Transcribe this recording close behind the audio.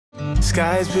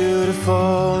Sky's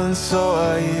beautiful and so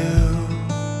are you.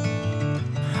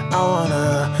 I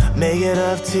wanna make it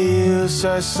up to you,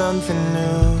 start something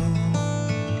new.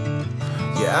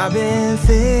 Yeah, I've been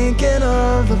thinking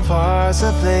of the parts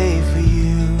I played for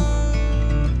you,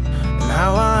 and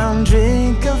how I'm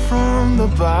drinking from the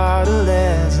bottle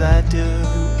as I do.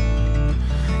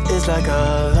 It's like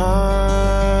a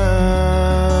long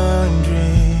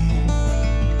dream.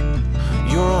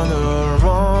 You're on the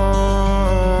wrong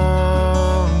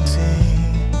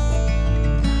team.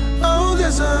 Oh,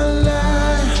 there's a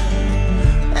light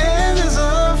and there's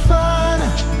a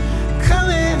fire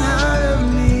coming out of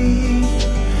me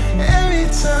every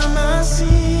time I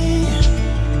see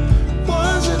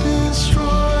what's to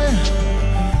destroy.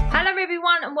 Hello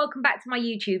everyone and welcome back to my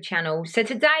YouTube channel. So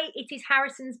today it is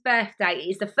Harrison's birthday. It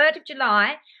is the 3rd of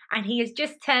July and he has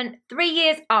just turned 3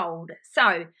 years old.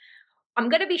 So I'm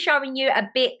going to be showing you a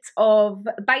bit of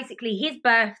basically his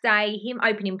birthday, him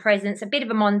opening presents, a bit of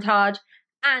a montage,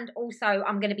 and also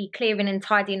I'm going to be clearing and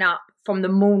tidying up from the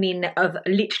morning of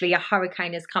literally a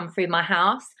hurricane has come through my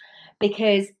house,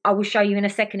 because I will show you in a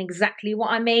second exactly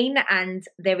what I mean, and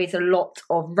there is a lot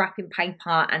of wrapping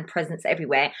paper and presents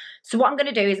everywhere. So what I'm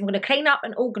going to do is I'm going to clean up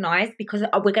and organise, because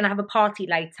we're going to have a party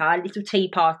later, a little tea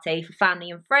party for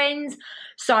family and friends.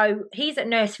 So he's at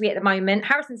nursery at the moment,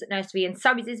 Harrison's at nursery, and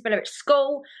so is Isabella at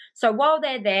school. So while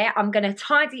they're there, I'm going to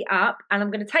tidy up, and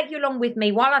I'm going to take you along with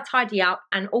me while I tidy up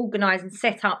and organise and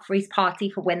set up for his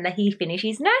party for when he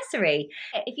finishes nursery.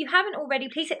 If you haven't already,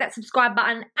 please hit that subscribe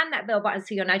button and that bell button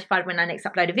so you're notified when I next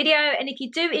upload a video. And if you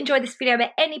do enjoy this video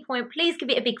at any point, please give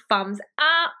it a big thumbs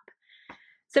up.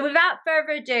 So without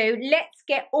further ado, let's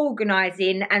get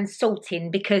organising and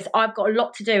sorting, because I've got a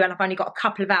lot to do and I've only got a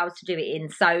couple of hours to do it in.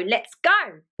 So let's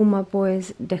go. All my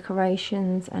boys'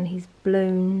 decorations and his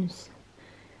balloons.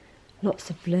 Lots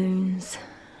of balloons.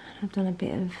 I've done a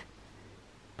bit of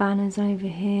banners over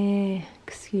here.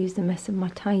 Excuse the mess of my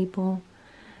table.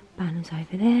 Banners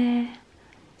over there.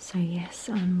 So yes,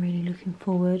 I'm really looking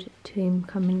forward to him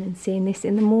coming and seeing this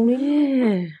in the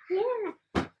morning. Yeah.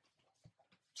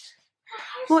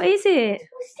 What is it?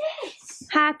 What's this?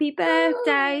 Happy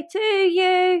birthday to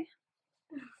you.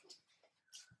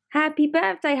 Happy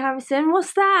birthday, Harrison.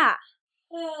 What's that?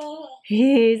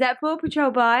 Is that Paw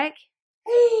Patrol bike?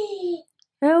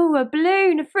 Oh, a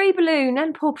balloon, a free balloon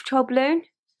and Paw Patrol balloon.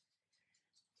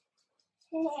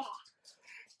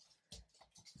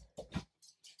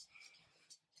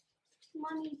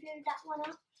 Mummy blew that one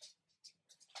up.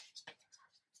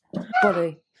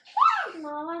 Body.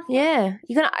 No, Yeah.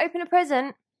 You gonna open a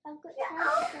present? I've got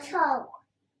presents on.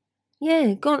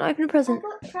 Yeah, go on, open a present.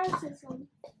 I've got presents on.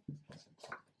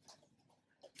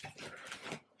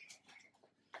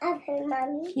 Okay,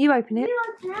 Mummy. You open it. You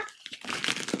open it.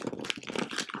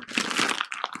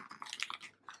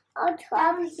 I'll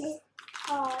try with this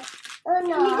card. Oh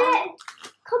no. Can you do it?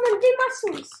 Come on, do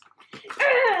muscles.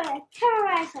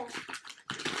 Terrorizer.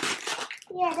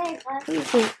 Yeah, there you go. What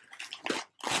is it?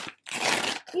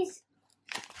 This.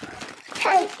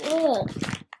 Take it.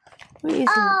 What is it?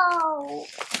 Oh.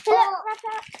 Look, wrap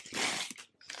up.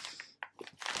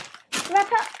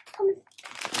 Wrap up. Come on.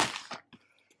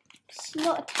 It's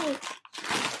not a tape.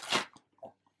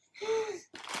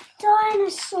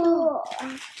 Dinosaur.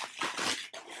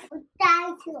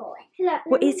 Dinosaur. Look.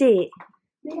 What is it?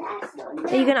 Dinosaur.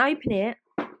 Are you gonna open it?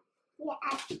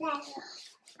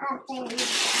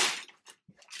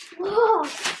 Whoa,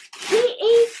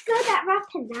 he's good at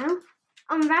rapping now.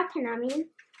 Unwrapping, I mean,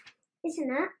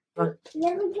 isn't it? What?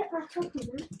 Let me get my top on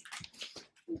that.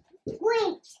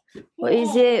 Wait. What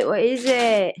is it? What is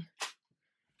it?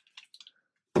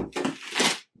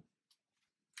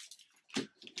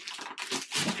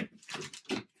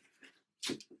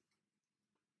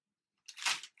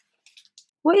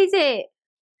 What is it?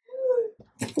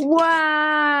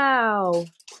 Wow!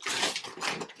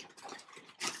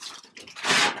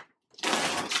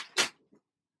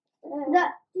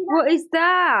 What is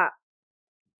that?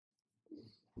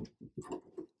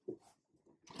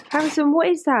 Harrison, what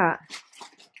is that?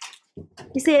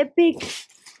 Is it a big...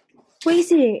 What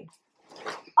is it?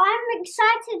 I'm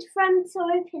excited for him to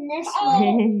open this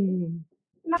one.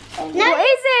 What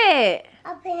is it?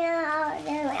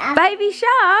 Baby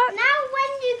shark? Now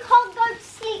when you can't go to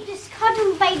sleep, just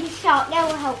cuddle Baby Shark. That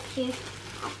will help you.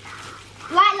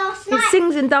 Like last night. It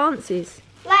sings and dances.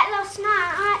 Like last night,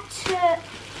 I had to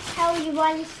tell you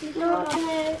while you sleep. No.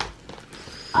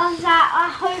 I was like, I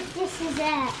hope this is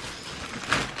it.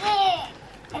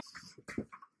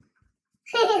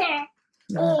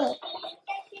 No.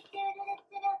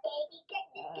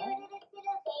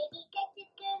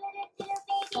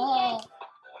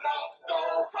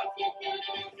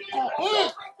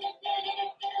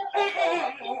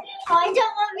 I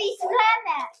don't want me to grab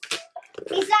it.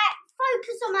 He's like,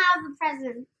 focus on my other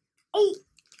present. Eat.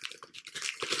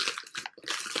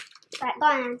 Right, go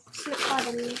on. It's not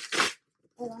bothering me.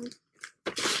 Hold on.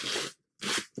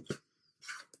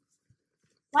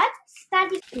 What?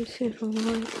 Daddy.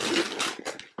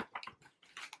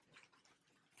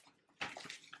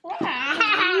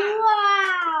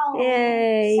 Wow.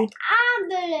 Yay. It's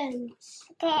ambulance.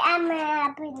 Okay, I'm an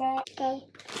ambulance. Okay.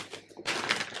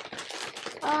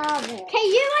 Can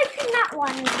you open that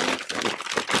one now?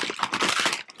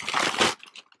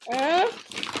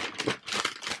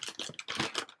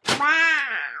 Wow.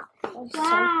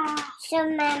 Wow.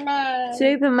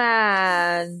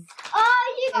 Superman. Oh,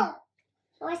 you got...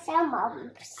 What's our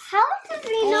mums? How does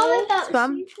we know about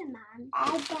Superman? I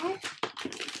guess.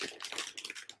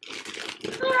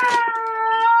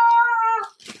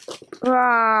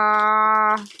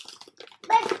 Rah.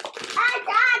 But I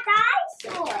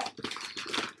saw it.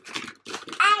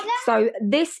 So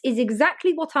this is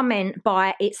exactly what I meant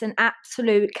by it's an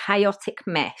absolute chaotic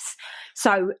mess.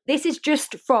 So this is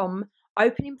just from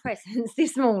opening presents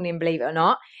this morning, believe it or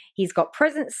not. He's got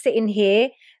presents sitting here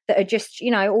that are just, you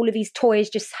know, all of his toys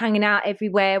just hanging out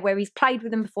everywhere where he's played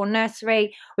with them before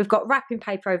nursery. We've got wrapping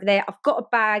paper over there. I've got a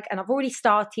bag and I've already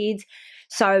started.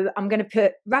 So I'm going to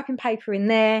put wrapping paper in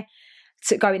there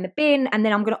to go in the bin, and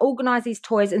then I'm going to organise these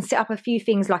toys and set up a few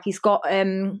things, like he's got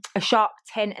a shark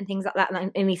tent and things like that,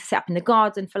 and I need to set up in the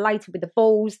garden for later with the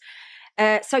balls.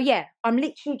 So yeah, I'm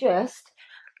literally just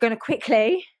going to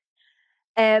quickly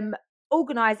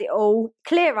organise it all,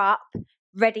 clear up,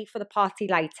 ready for the party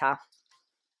later.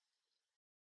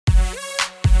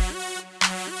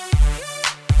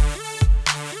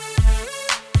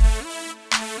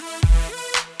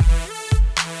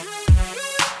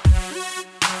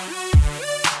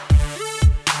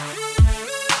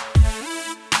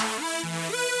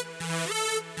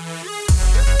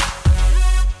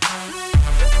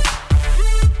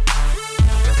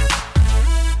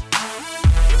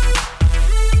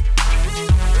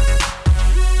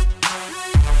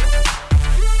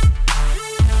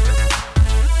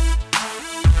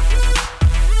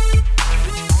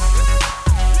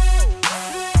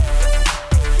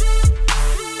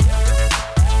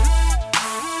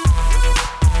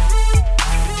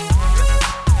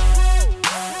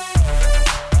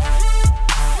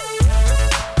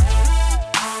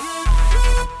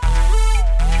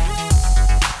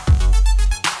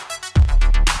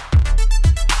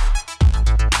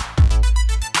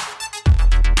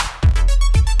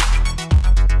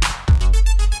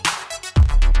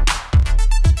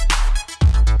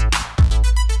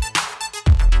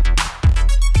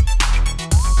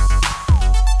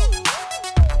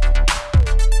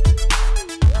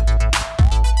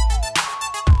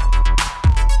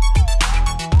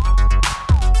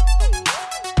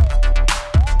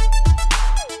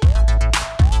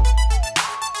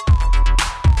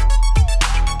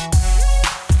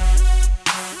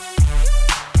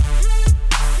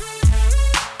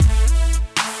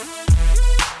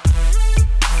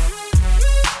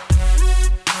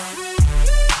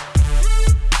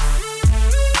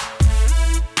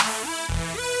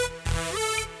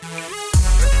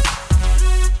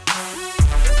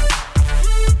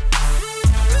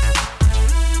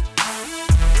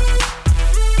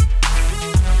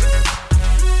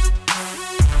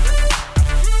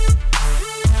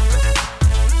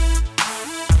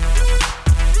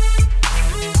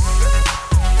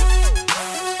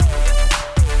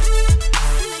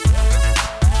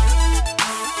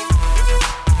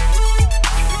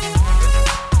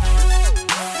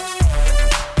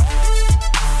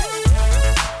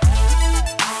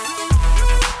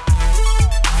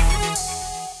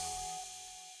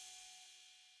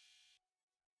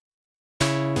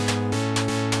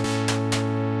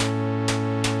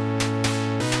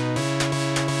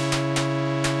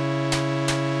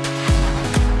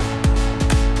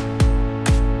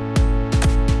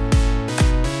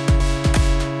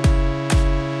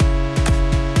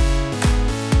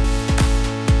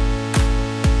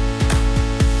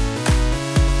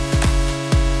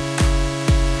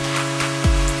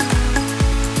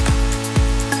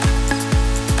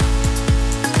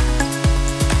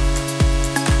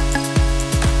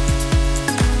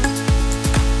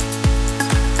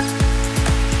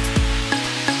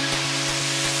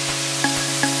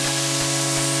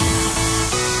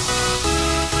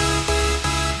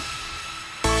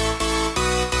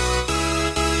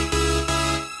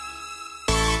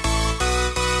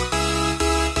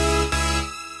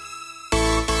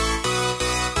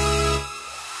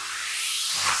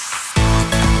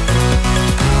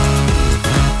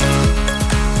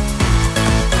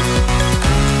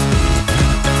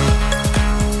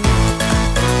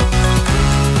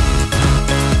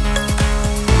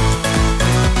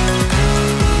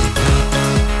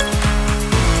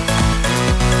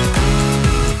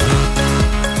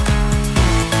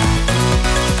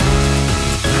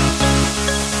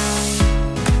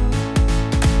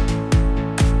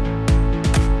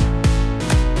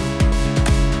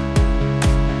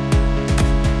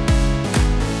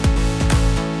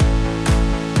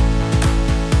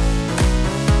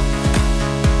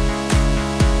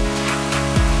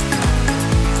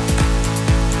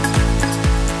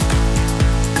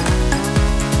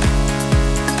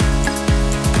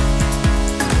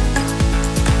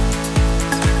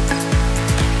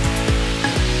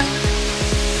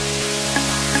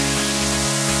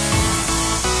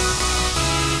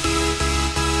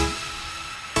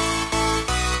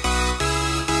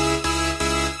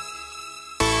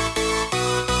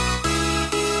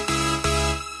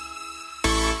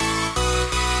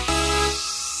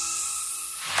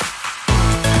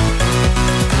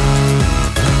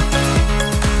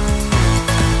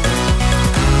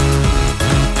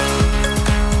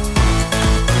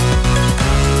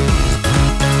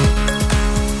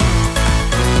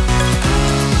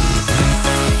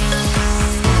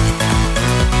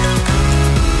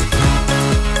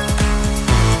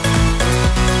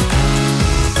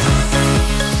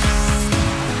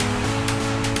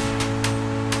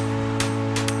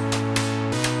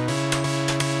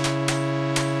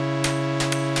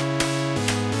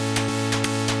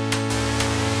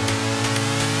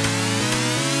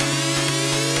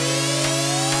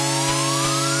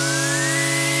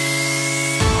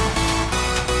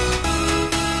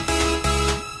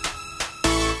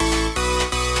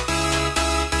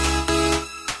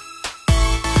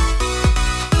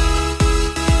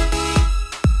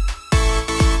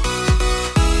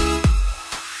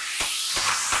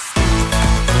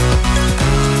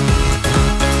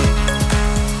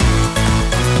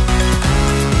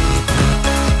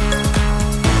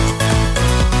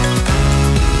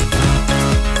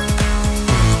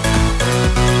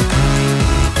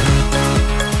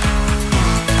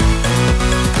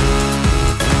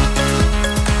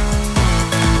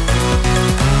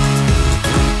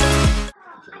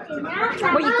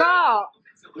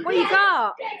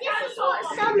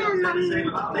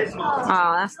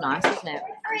 Oh, that's nice, isn't it?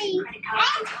 I'm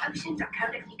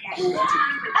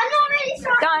not really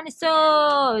sorry.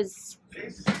 Dinosaurs.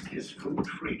 This is food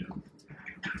freedom.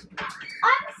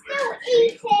 I'm still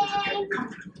eating.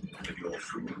 Your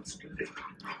fruits deliver.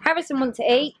 Harrison wants to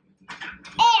eat.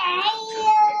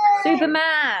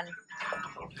 Superman.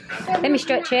 Let me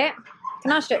stretch it.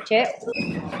 Can I stretch it?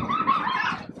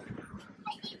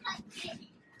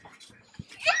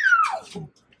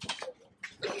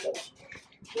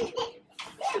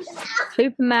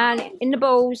 Superman in the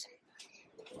balls.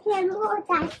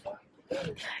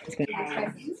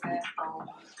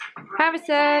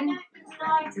 Harrison.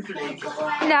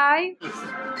 No.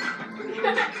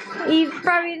 He's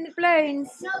throwing the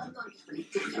balloons.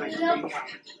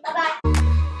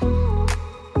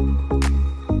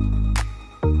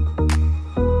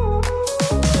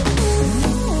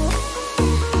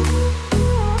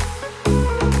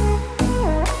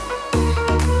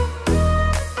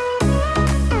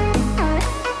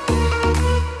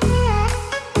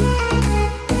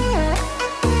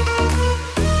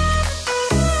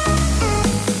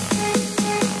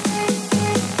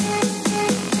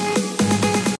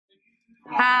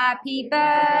 Happy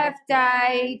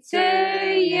birthday to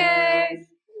you.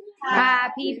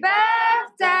 Happy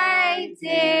birthday,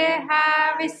 dear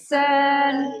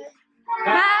Harrison.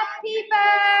 Happy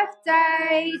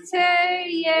birthday to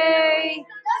you.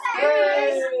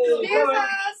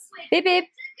 Bib bib.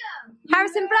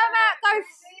 Harrison, blow him out. Go.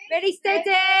 Ready,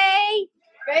 steady.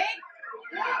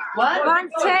 1,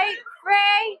 2,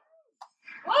 3.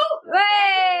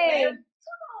 Way.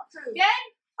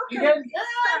 Again.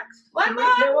 One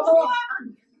more.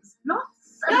 No,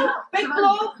 big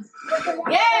blow.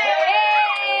 Yay!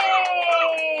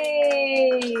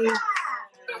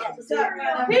 Who's that?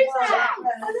 Is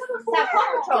that Paw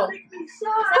Patrol?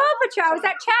 Paw Patrol, is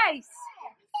that Chase?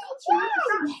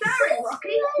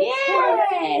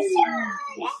 Yes.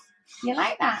 You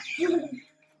like that?